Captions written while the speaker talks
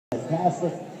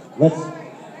fantastic. Let's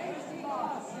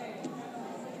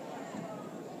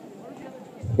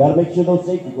gotta make sure those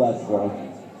safety glasses are on.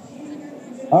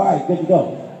 All right, good to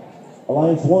go.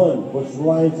 Alliance 1 versus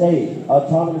Alliance 8.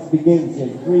 Autonomous begins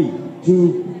in 3,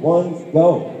 2, 1,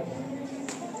 go.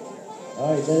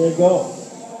 All right, there they go.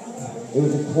 It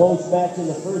was a close match in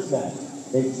the first match.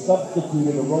 They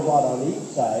substituted a robot on each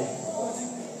side.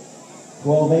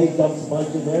 12-8 dumps a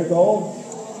bunch in their goal.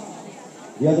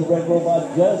 The other red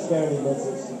robot just barely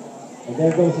misses. And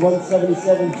there goes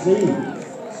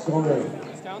 177C scoring.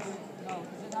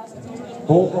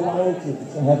 Both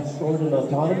alliances have scored an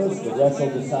autonomous. The rest will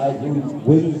decide who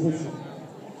wins this. It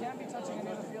can't be touching any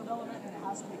other field element, and it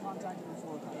has to be contacted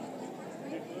before contact.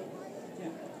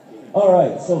 All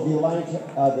right, so the alliance,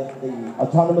 the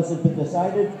autonomous has been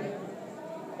decided.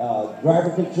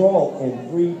 Driver control in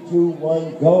 3, 2,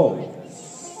 1, go.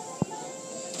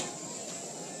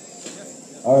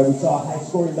 All right, we saw a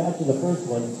high-scoring match in the first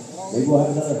one. Maybe we'll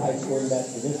have another high-scoring match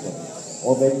for this one.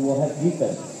 Or maybe we'll have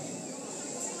defense.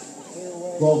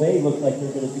 12A looks like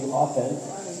they're going to do offense.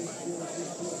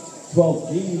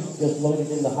 12G just loaded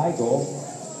in the high goal.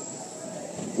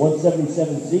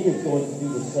 177Z is going to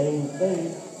do the same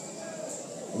thing.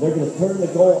 And they're going to turn the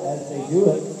goal as they do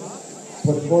it.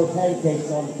 Put 4 pancakes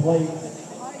on the plate.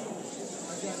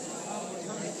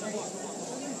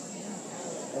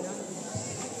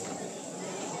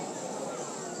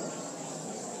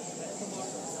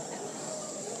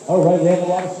 All right, we have a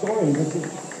lot of scoring. This is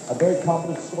a very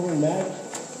confident scoring match.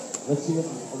 Let's see what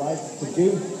the Alliance can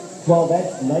do.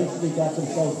 12X nicely got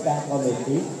themselves back on their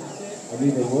feet. I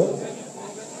knew they would.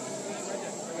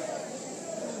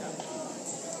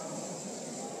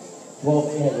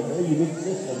 12A has a very unique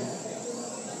system.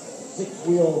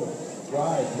 6-wheel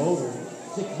drive motor.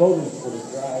 6 motors for the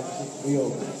drive, 6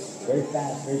 wheels. Very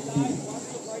fast, very speedy.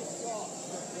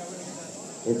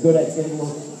 They're good at getting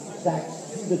those sacks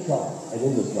to the trough and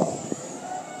in the trough.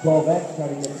 12X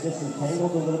trying to get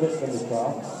disentangled a little bit from the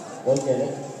trough. They'll get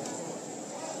it.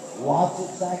 Lots of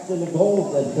sacks in the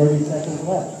goals and 30 seconds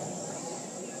left.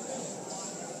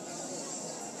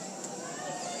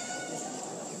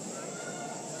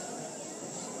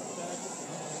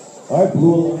 All right,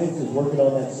 Blue Alliance is working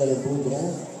on that center blue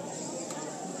goal.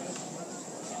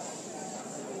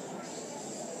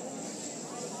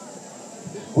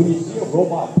 When you see a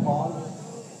robot pause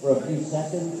for a few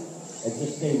seconds and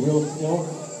just stay real still,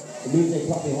 it means they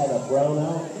probably had a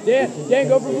brownout. Dan,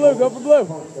 go for blue, go for blue.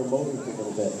 Pump their motors a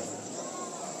little bit.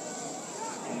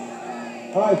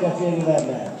 All right, that's the end of that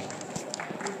match.